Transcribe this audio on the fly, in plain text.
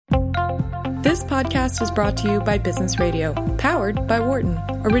This podcast is brought to you by Business Radio, powered by Wharton,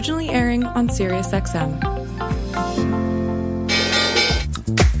 originally airing on SiriusXM.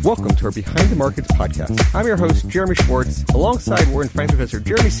 Welcome to our Behind the Markets podcast. I'm your host, Jeremy Schwartz. Alongside Wharton Finance Professor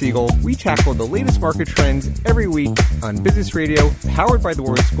Jeremy Siegel, we tackle the latest market trends every week on Business Radio, powered by the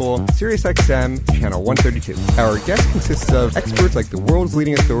Wharton School, SiriusXM, Channel 132. Our guest consists of experts like the world's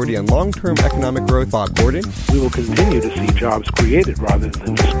leading authority on long-term economic growth, Bob Gordon. We will continue to see jobs created rather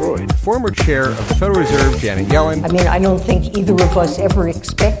than destroyed. Former chair of the Federal Reserve, Janet Yellen. I don't think either of us ever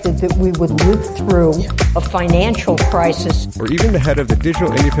expected that we would live through a financial crisis. Or even the head of the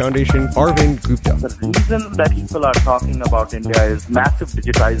Digital India Foundation, Arvind Gupta. The reason that people are talking about India is massive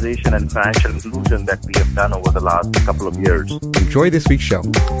digitization and financial inclusion that we have done over the last couple of years. Enjoy this week's show.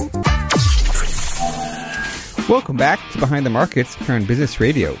 Welcome back to Behind the Markets here on Business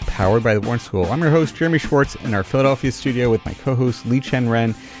Radio, powered by the Wharton School. I'm your host, Jeremy Schwartz, in our Philadelphia studio with my co-host, Lee-Chen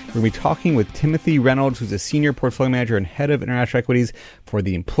Ren. We're going to be talking with Timothy Reynolds, who's a senior portfolio manager and head of international equities for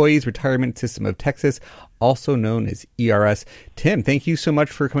the Employees Retirement System of Texas, also known as ERS. Tim, thank you so much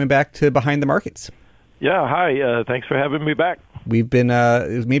for coming back to Behind the Markets. Yeah, hi. Thanks for having me back. We've been,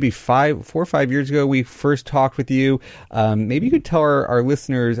 it was maybe 4 or 5 years ago we first talked with you. Maybe you could tell our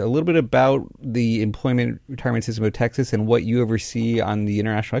listeners a little bit about the Employment Retirement System of Texas and what you oversee on the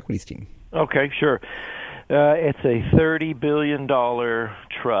international equities team. Okay, sure. It's a $30 billion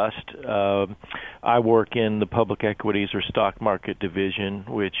trust. I work in the public equities or stock market division,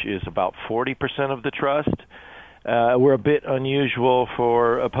 which is about 40% of the trust. We're a bit unusual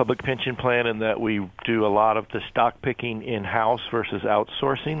for a public pension plan in that we do a lot of the stock picking in-house versus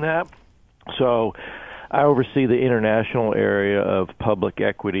outsourcing that. So I oversee the international area of public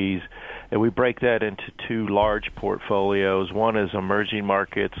equities, and we break that into two large portfolios. One is emerging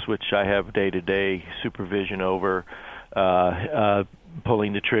markets, which I have day-to-day supervision over,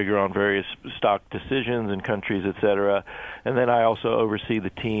 pulling the trigger on various stock decisions in countries, et cetera. And then I also oversee the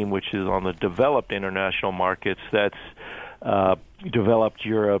team, which is on the developed international markets. That's developed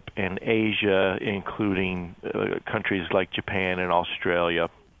Europe and Asia, including countries like Japan and Australia.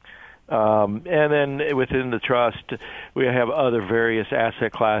 And then within the trust, we have other various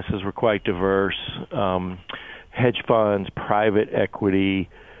asset classes. We're quite diverse. Hedge funds, private equity,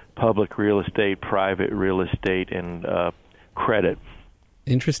 public real estate, private real estate, and credit.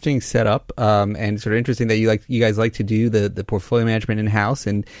 Interesting setup, and sort of interesting that you guys like to do the portfolio management in-house.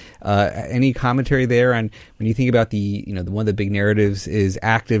 And any commentary there on when you think about the one of the big narratives is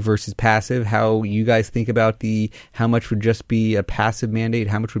active versus passive, how you guys think about how much would just be a passive mandate,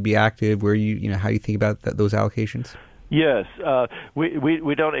 how much would be active, where how you think about those allocations? Yes,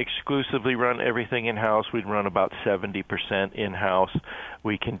 we don't exclusively run everything in-house. We run about 70% in-house.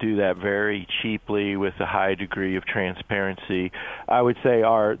 We can do that very cheaply with a high degree of transparency. I would say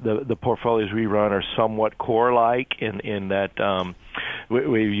the portfolios we run are somewhat core-like in that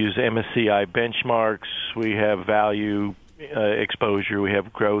we use MSCI benchmarks. We have value exposure, we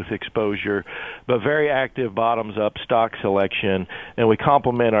have growth exposure, but very active bottoms-up stock selection, and we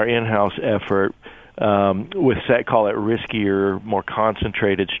complement our in-house effort with call it riskier, more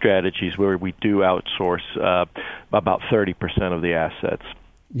concentrated strategies where we do outsource about 30% of the assets.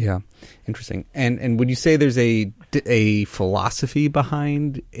 Yeah, interesting. And would you say there's a philosophy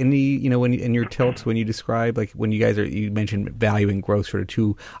behind any when in your tilts when you describe when you mentioned value and growth, sort of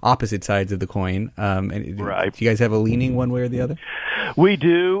two opposite sides of the coin? Right. Do you guys have a leaning one way or the other? We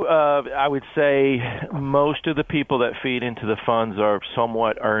do. I would say most of the people that feed into the funds are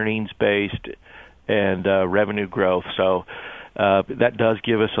somewhat earnings based and revenue growth. So that does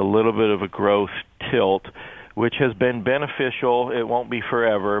give us a little bit of a growth tilt, which has been beneficial. It won't be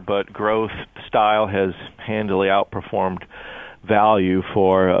forever, but growth style has handily outperformed value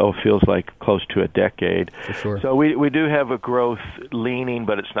for, feels like close to a decade. For sure. So we do have a growth leaning,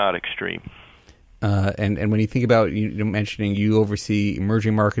 but it's not extreme. And when you think about mentioning you oversee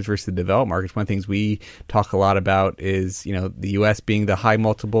emerging markets versus the developed markets, one of the things we talk a lot about is the U.S. being the high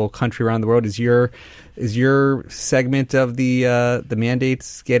multiple country around the world. Is your segment of the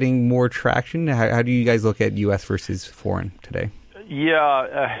mandates getting more traction? How do you guys look at U.S. versus foreign today?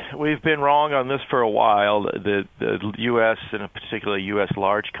 Yeah, we've been wrong on this for a while. The U.S. and particularly U.S.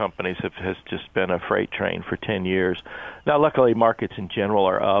 large companies has just been a freight train for 10 years. Now, luckily, markets in general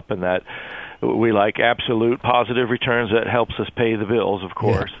are up, and that we like absolute positive returns. That helps us pay the bills, of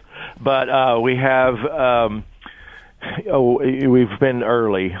course. Yeah. But we've been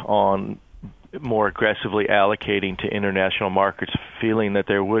early on more aggressively allocating to international markets, feeling that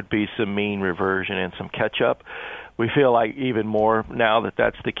there would be some mean reversion and some catch-up. We feel like even more now that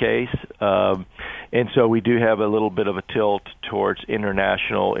that's the case. And so we do have a little bit of a tilt towards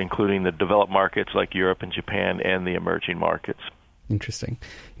international, including the developed markets like Europe and Japan and the emerging markets. Interesting.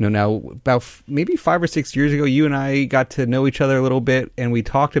 Now about maybe 5 or 6 years ago, you and I got to know each other a little bit, and we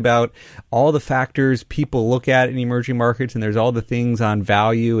talked about all the factors people look at in emerging markets, and there's all the things on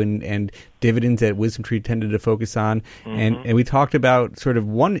value and dividends that Wisdom Tree tended to focus on. Mm-hmm. And we talked about sort of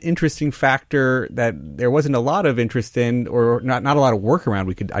one interesting factor that there wasn't a lot of interest in, or not a lot of work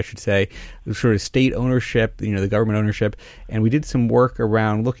around, I should say, sort of state ownership, the government ownership. And we did some work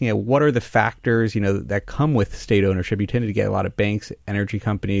around looking at what are the factors, that come with state ownership. You tended to get a lot of banks, energy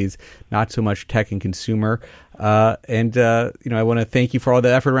companies, not so much tech and consumer. I want to thank you for all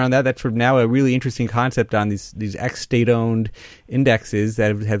the effort around that. That's sort of now a really interesting concept on these ex-state-owned indexes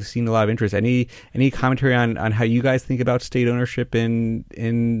that have seen a lot of interest. Any commentary on how you guys think about state ownership in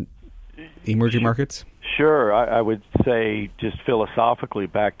emerging markets? Sure. I would say just philosophically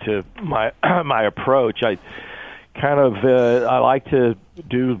back to my my approach. I like to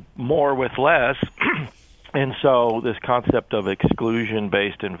do more with less. And so this concept of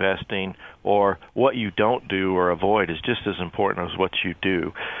exclusion-based investing, or what you don't do or avoid, is just as important as what you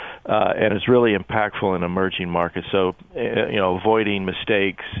do. And it's really impactful in emerging markets. So, avoiding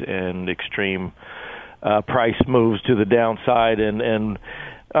mistakes and extreme price moves to the downside. And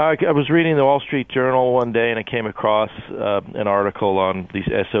I was reading the Wall Street Journal one day, and I came across an article on these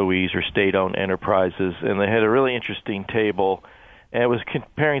SOEs, or state-owned enterprises, and they had a really interesting table, and it was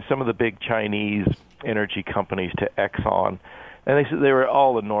comparing some of the big Chinese energy companies to Exxon. And they said they were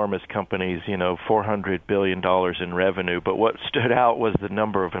all enormous companies, $400 billion in revenue. But what stood out was the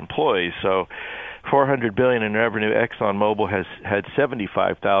number of employees. So $400 billion in revenue, ExxonMobil had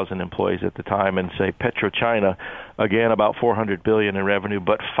 75,000 employees at the time. And say PetroChina, again, about $400 billion in revenue,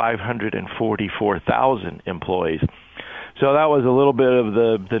 but 544,000 employees. So that was a little bit of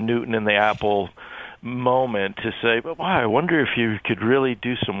the Newton and the apple moment to say, but wow, I wonder if you could really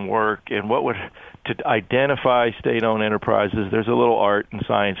do some work and to identify state-owned enterprises. There's a little art and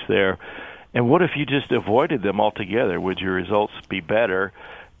science there. And what if you just avoided them altogether? Would your results be better?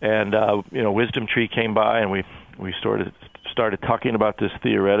 And Wisdom Tree came by, and we started talking about this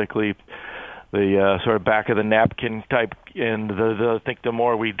theoretically, the sort of back of the napkin type. And I think the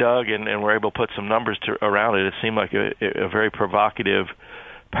more we dug and were able to put some numbers around it, it seemed like a very provocative,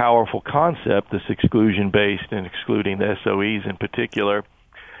 powerful concept, this exclusion-based and excluding the SOEs in particular.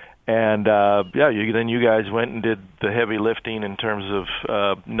 And then you guys went and did the heavy lifting in terms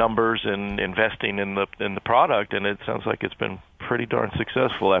of numbers and investing in the product, and it sounds like it's been pretty darn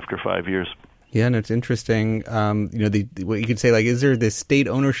successful after 5 years. Yeah, and it's interesting. What you could say, is there this state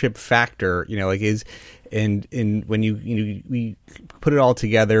ownership factor? When we put it all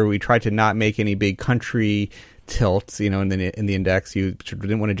together, we tried to not make any big country tilts, in the index. You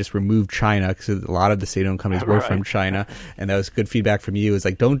didn't want to just remove China, because a lot of the state-owned companies were from China, and that was good feedback from you. It's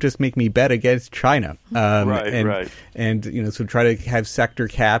like, don't just make me bet against China. Right. And so try to have sector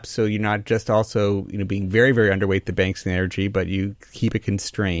caps, so you're not just also being very, very underweight the banks and energy, but you keep it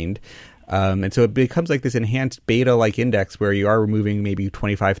constrained. And so it becomes like this enhanced beta-like index where you are removing maybe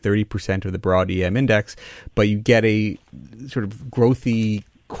 25-30% of the broad EM index, but you get a sort of growthy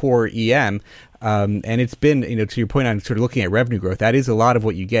core EM. And it's been, to your point on sort of looking at revenue growth, that is a lot of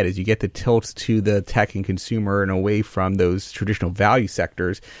what you get, is you get the tilts to the tech and consumer and away from those traditional value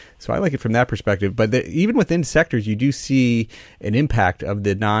sectors. So I like it from that perspective. But even within sectors, you do see an impact of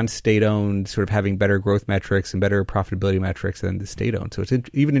the non-state-owned sort of having better growth metrics and better profitability metrics than the state-owned. So it's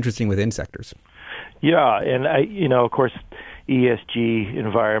even interesting within sectors. Yeah, and of course, ESG,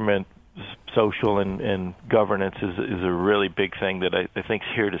 environment, social and governance is a really big thing that I think is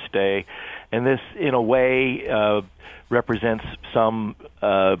here to stay. And this, in a way, represents some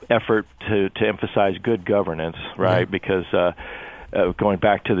effort to emphasize good governance, right? Yeah. Because going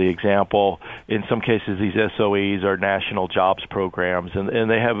back to the example, in some cases these SOEs are national jobs programs, and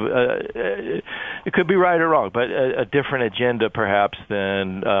they have, it could be right or wrong, but a different agenda perhaps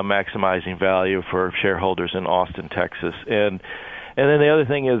than maximizing value for shareholders in Austin, Texas. And then the other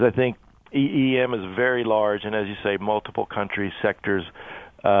thing is, I think EM is very large, and as you say, multiple countries, sectors.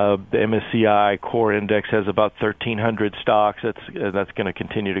 The MSCI core index has about 1,300 stocks. That's going to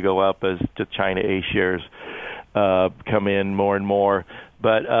continue to go up as the China A shares come in more and more.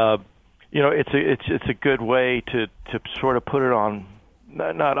 But it's a good way to sort of put it on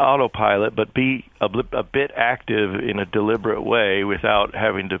not autopilot, but be a bit active in a deliberate way without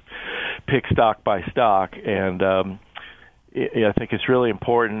having to pick stock by stock. And I think it's really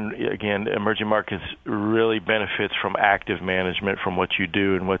important. Again, emerging markets really benefits from active management, from what you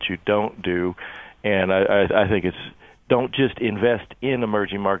do and what you don't do. And I think it's don't just invest in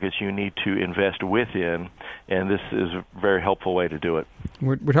emerging markets, you need to invest within, and this is a very helpful way to do it.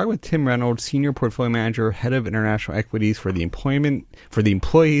 We're talking with Tim Reynolds, Senior Portfolio Manager, Head of International Equities for the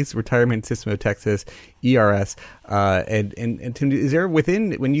Employees Retirement System of Texas, ERS. And Tim, is there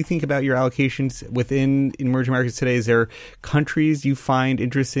when you think about your allocations within emerging markets today, is there countries you find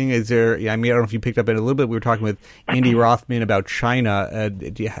interesting? I don't know if you picked up on it a little bit. We were talking with Andy Rothman about China.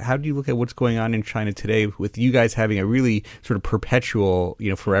 How do you look at what's going on in China today with you guys having a really sort of perpetual,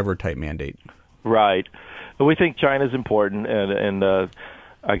 forever type mandate? Right. We think China's important, and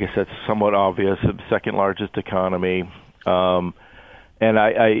I guess that's somewhat obvious. It's the second largest economy. And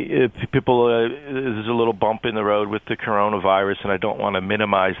there's a little bump in the road with the coronavirus, and I don't want to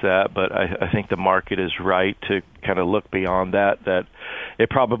minimize that, but I think the market is right to kind of look beyond that it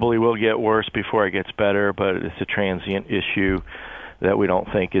probably will get worse before it gets better, but it's a transient issue that we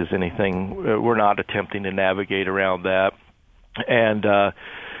don't think is anything. We're not attempting to navigate around that. And,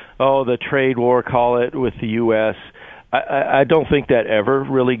 the trade war, call it, with the U.S., I don't think that ever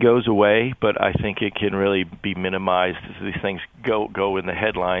really goes away, but I think it can really be minimized. These things go in the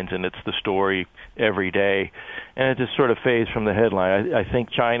headlines, and it's the story every day, and it just sort of fades from the headline. I think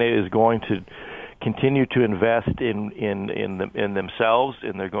China is going to continue to invest in themselves,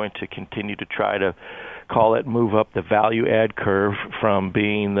 and they're going to continue to try to move up the value add curve from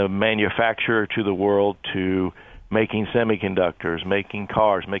being the manufacturer to the world to making semiconductors, making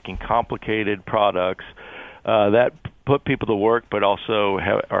cars, making complicated products that put people to work, but also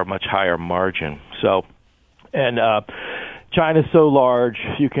are much higher margin. So, and China's so large,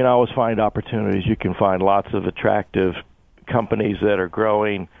 you can always find opportunities. You can find lots of attractive companies that are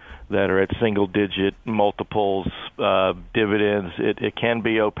growing, that are at single-digit multiples, dividends. It can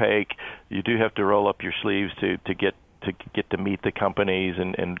be opaque. You do have to roll up your sleeves to get to meet the companies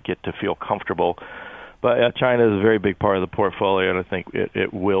and get to feel comfortable. But China is a very big part of the portfolio, and I think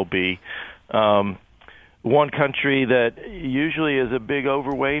it will be. One country that usually is a big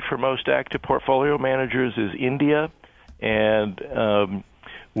overweight for most active portfolio managers is India, and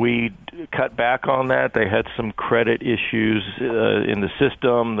we cut back on that. They had some credit issues in the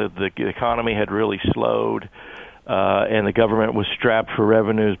system. The economy had really slowed, and the government was strapped for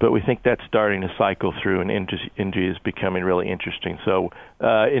revenues, but we think that's starting to cycle through, and India is becoming really interesting. So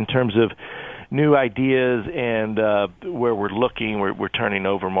in terms of new ideas and where we're looking, we're turning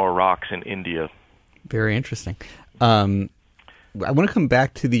over more rocks in India. Very interesting. I want to come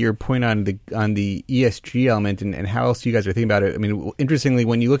back to your point on the ESG element and how else you guys are thinking about it. I mean, interestingly,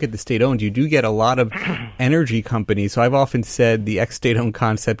 when you look at the state-owned, you do get a lot of energy companies. So I've often said the ex-state-owned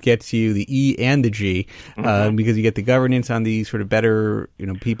concept gets you the E and the G because you get the governance on the sort of better,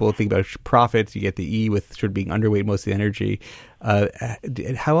 people think about profits. You get the E with sort of being underweight most of the energy.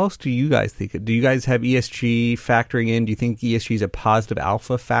 How else do you guys think? Do you guys have ESG factoring in? Do you think ESG is a positive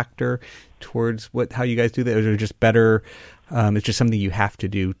alpha factor towards how you guys do that? Or is it just better? It's just something you have to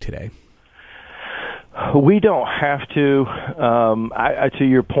do today. We don't have to. To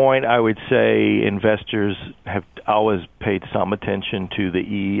your point, I would say investors have always paid some attention to the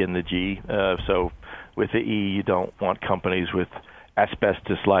E and the G. So with the E, you don't want companies with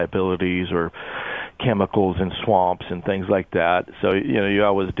asbestos liabilities or chemicals in swamps and things like that. So, you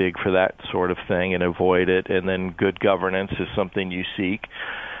always dig for that sort of thing and avoid it. And then good governance is something you seek.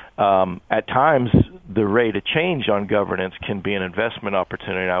 At times, the rate of change on governance can be an investment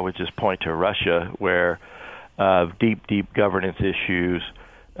opportunity. I would just point to Russia, where deep governance issues,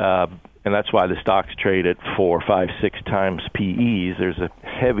 and that's why the stocks trade at 4, 5, 6 times PEs. There's a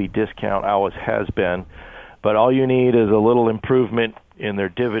heavy discount, always has been, but all you need is a little improvement in their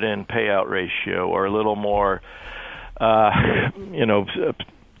dividend payout ratio, or a little more,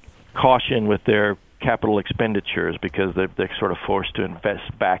 caution with their capital expenditures, because they're sort of forced to invest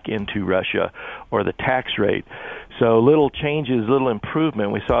back into Russia, or the tax rate. So little changes, little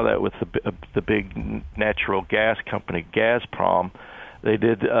improvement. We saw that with the big natural gas company, Gazprom. They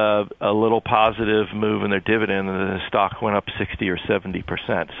did a little positive move in their dividend, and the stock went up 60 or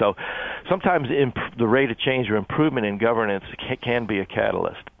 70%. So sometimes the rate of change or improvement in governance can be a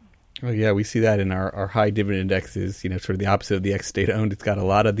catalyst. Oh, yeah, we see that in our high dividend indexes, sort of the opposite of the ex-state-owned. It's got a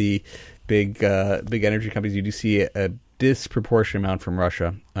lot of the big energy companies. You do see a disproportionate amount from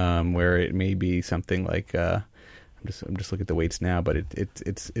Russia, where it may be something like I'm just looking at the weights now, but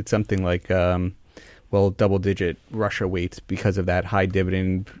it's something like double-digit Russia weights because of that high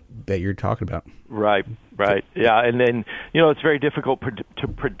dividend that you're talking about. Right. Yeah, and then, it's very difficult to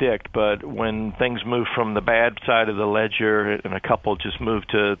predict, but when things move from the bad side of the ledger and a couple just move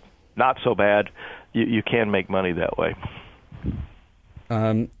to not so bad, you can make money that way.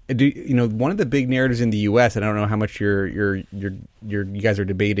 One of the big narratives in the U.S., and I don't know how much you guys are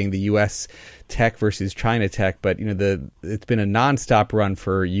debating the U.S. tech versus China tech, but it's been a nonstop run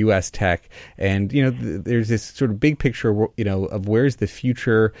for U.S. tech, and there's this sort of big picture, of where's the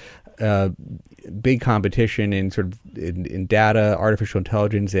future. Big competition in sort of in data, artificial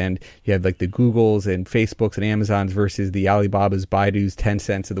intelligence, and you have like the Googles and Facebooks and Amazons versus the Alibabas, Baidu's,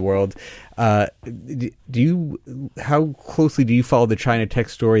 Tencents of the world. How closely do you follow the China tech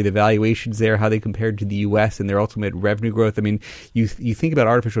story, the valuations there, how they compared to the U.S. and their ultimate revenue growth? I mean, you think about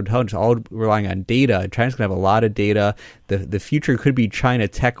artificial intelligence all relying on data. China's going to have a lot of data. The future could be China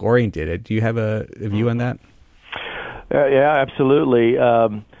tech oriented. Do you have a view on that? Yeah, absolutely.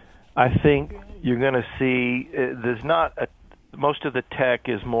 I think you're going to see most of the tech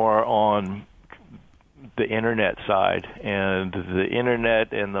is more on the internet side, and the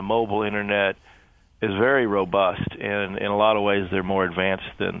internet and the mobile internet is very robust, and in a lot of ways they're more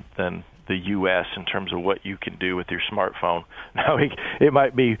advanced than the U.S. in terms of what you can do with your smartphone. Now, it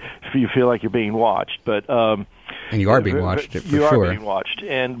might be you feel like you're being watched, but and you are being watched, for sure. You are being watched,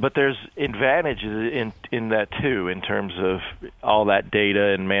 but there's advantages in that too, in terms of all that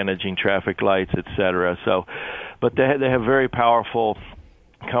data and managing traffic lights, et cetera. So, but they have very powerful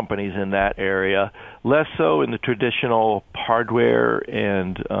companies in that area. Less so in the traditional hardware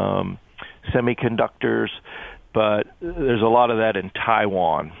and semiconductors, but there's a lot of that in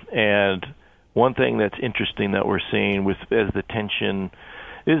Taiwan. And one thing that's interesting that we're seeing as the tension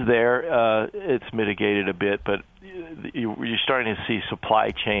is there, it's mitigated a bit, but you're starting to see supply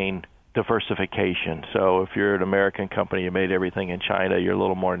chain diversification. So if you're an American company, you made everything in China, you're a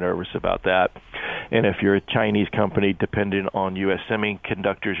little more nervous about that. And if you're a Chinese company dependent on U.S.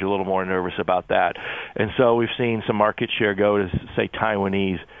 semiconductors, you're a little more nervous about that. And so we've seen some market share go to, say,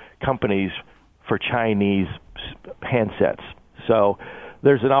 Taiwanese companies for Chinese handsets. So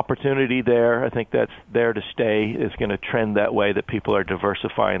there's an opportunity there. I think that's there to stay. It's going to trend that way, that people are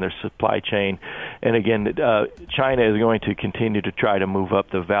diversifying their supply chain. And again, China is going to continue to try to move up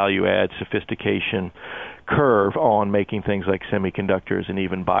the value-add sophistication curve on making things like semiconductors and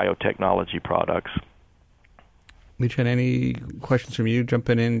even biotechnology products. Li-Chen, any questions from you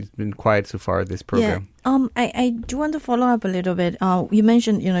jumping in? It's been quiet so far this program. Yeah. I do want to follow up a little bit. You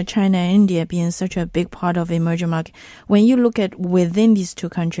mentioned, China and India being such a big part of emerging market. When you look at within these two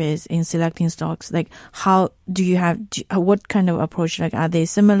countries in selecting stocks, like how do you have, what kind of approach? Like, are they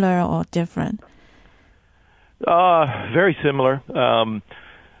similar or different? Very similar.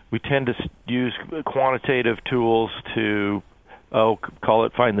 We tend to use quantitative tools to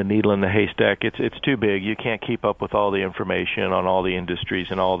find the needle in the haystack. It's too big. You can't keep up with all the information on all the industries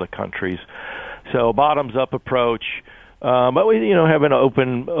and all the countries. So bottoms-up approach. But we, have an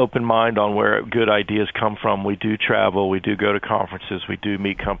open mind on where good ideas come from. We do travel. We do go to conferences. We do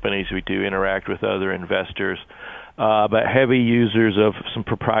meet companies. We do interact with other investors. But heavy users of some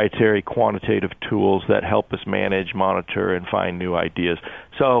proprietary quantitative tools that help us manage, monitor, and find new ideas.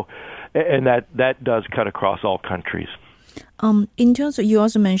 So, and that does cut across all countries. In terms of, you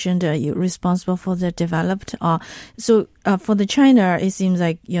also mentioned you're responsible for the developed. So for the China, it seems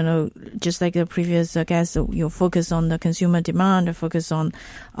like, just like the previous guest, you focus on the consumer demand, focus on,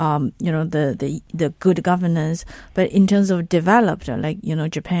 the good governance. But in terms of developed, like,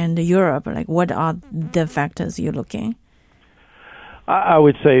 Japan, Europe, like what are the factors you're looking? I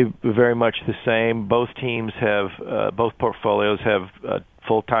would say very much the same. Both teams have, both portfolios have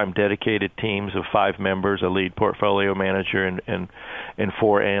full-time dedicated teams of 5 members, a lead portfolio manager, and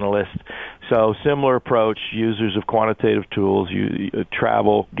 4 analysts. So similar approach, users of quantitative tools, you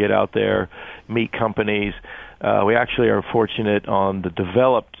travel, get out there, meet companies. We actually are fortunate on the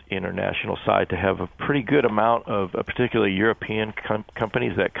developed international side to have a pretty good amount of particularly European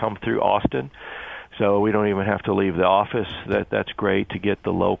companies that come through Austin. So we don't even have to leave the office. That's great to get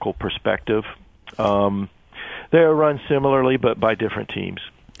the local perspective. They're run similarly, but by different teams.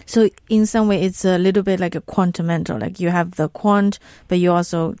 So in some way, it's a little bit like a quantamental. Like you have the quant, but you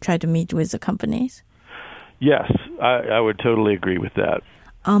also try to meet with the companies. Yes, I would totally agree with that.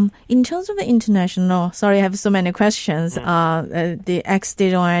 In terms of the international, sorry, I have so many questions. The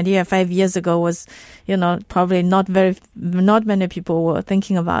ex-state-owned idea 5 years ago was, probably not many people were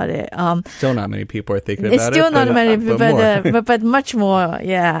thinking about it. Still not many people are thinking about it. It's still not many people, but much more.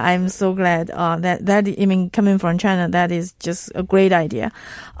 Yeah, I'm so glad that coming from China, that is just a great idea.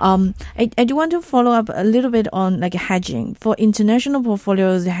 I do want to follow up a little bit on like hedging. For international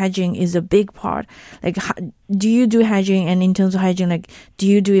portfolios, hedging is a big part. Like, do you do hedging? And in terms of hedging, like, do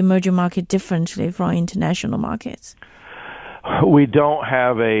you do emerging market differently from international markets? We don't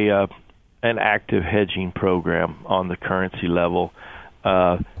have an active hedging program on the currency level.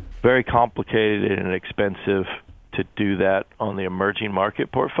 Very complicated and expensive to do that on the emerging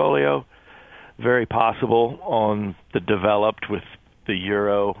market portfolio. Very possible on the developed with the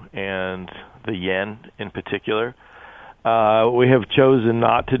euro and the yen in particular. We have chosen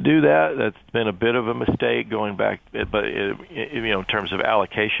not to do that. That's been a bit of a mistake going back, but in terms of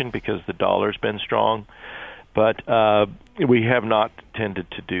allocation, because the dollar's been strong. But we have not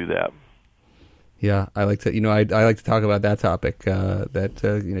tended to do that. Yeah, I like to, I like to talk about that topic.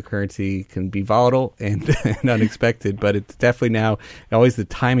 That currency can be volatile and unexpected, but it's definitely now always the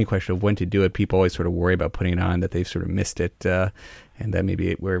timing question of when to do it. People always sort of worry about putting it on, that they've sort of missed it, and that may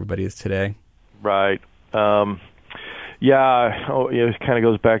be where everybody is today. Right. It kind of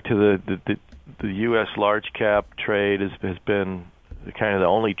goes back to the U.S. large cap trade has been kind of the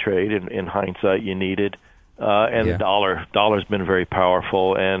only trade in hindsight you needed, and the dollar's been very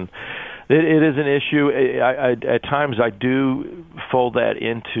powerful, and it is an issue. At times I do fold that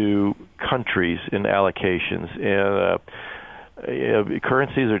into countries in allocations, and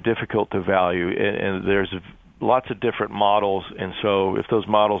currencies are difficult to value, and there's lots of different models, and so if those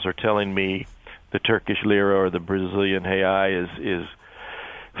models are telling me the Turkish lira or the Brazilian real is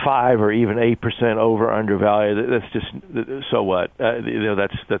 5 or even 8% over undervalued, that's just, so what?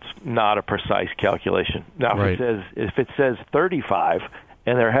 That's not a precise calculation. Now, right. if it says 35,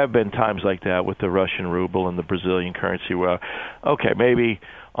 and there have been times like that with the Russian ruble and the Brazilian currency, where, okay, maybe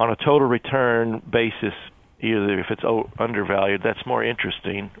on a total return basis, either if it's undervalued, that's more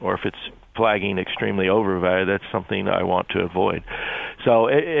interesting, or if it's flagging extremely overvalued, that's something I want to avoid. So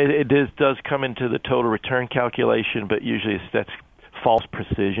it does come into the total return calculation, but usually that's false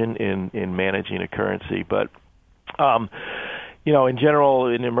precision in managing a currency. But in general,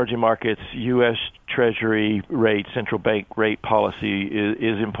 in emerging markets, U.S. Treasury rate, central bank rate policy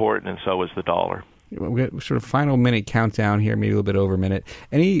is important, and so is the dollar. We got sort of final minute countdown here, maybe a little bit over a minute.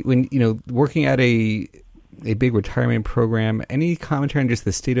 When working at a big retirement program, any commentary on just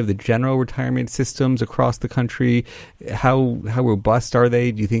the state of the general retirement systems across the country? How robust are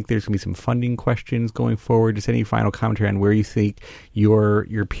they? Do you think there's going to be some funding questions going forward? Just any final commentary on where you think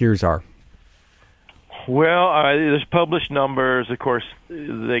your peers are? Well, there's published numbers. Of course,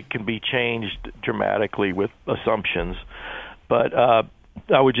 they can be changed dramatically with assumptions. But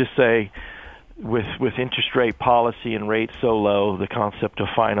I would just say with interest rate policy and rates so low, the concept of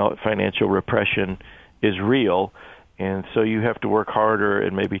financial repression is real. And so you have to work harder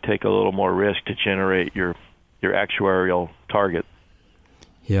and maybe take a little more risk to generate your actuarial target.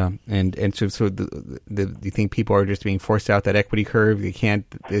 Yeah, and so do you think people are just being forced out that equity curve? They can't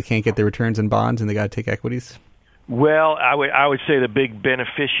get their returns in bonds, and they got to take equities? Well, I would say the big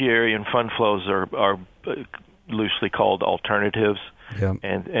beneficiary in fund flows are loosely called alternatives. Yeah.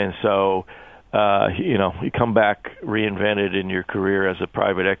 And so you come back reinvented in your career as a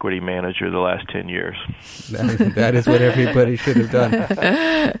private equity manager the last 10 years. That is what everybody should have done.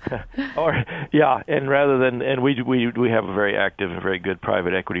 And we have a very active and very good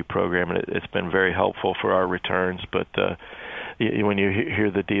private equity program, and it's been very helpful for our returns. But when you hear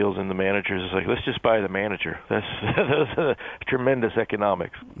the deals and the managers, it's like, let's just buy the manager. That's tremendous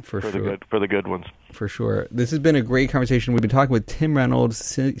economics for the good ones. For sure. This has been a great conversation. We've been talking with Tim Reynolds,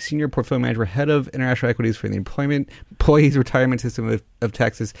 Senior Portfolio Manager, Head of International Equities for the Employees Retirement System of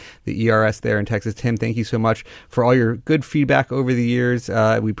Texas, the ERS there in Texas. Tim, thank you so much for all your good feedback over the years.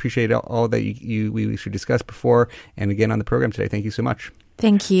 We appreciate all that we should discuss before and again on the program today. Thank you so much.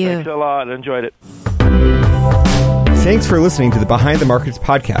 Thank you. Thanks a lot. Enjoyed it. Thanks for listening to the Behind the Markets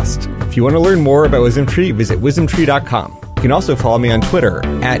podcast. If you want to learn more about WisdomTree, visit wisdomtree.com. You can also follow me on Twitter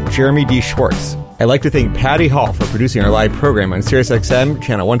 @JeremyDSchwartz. I'd like to thank Patty Hall for producing our live program on SiriusXM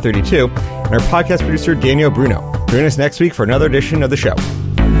Channel 132 and our podcast producer, Daniel Bruno. Join us next week for another edition of the show.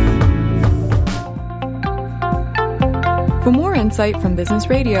 For more insight from Business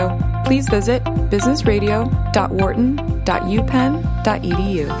Radio, please visit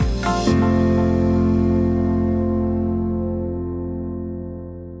businessradio.wharton.upenn.edu.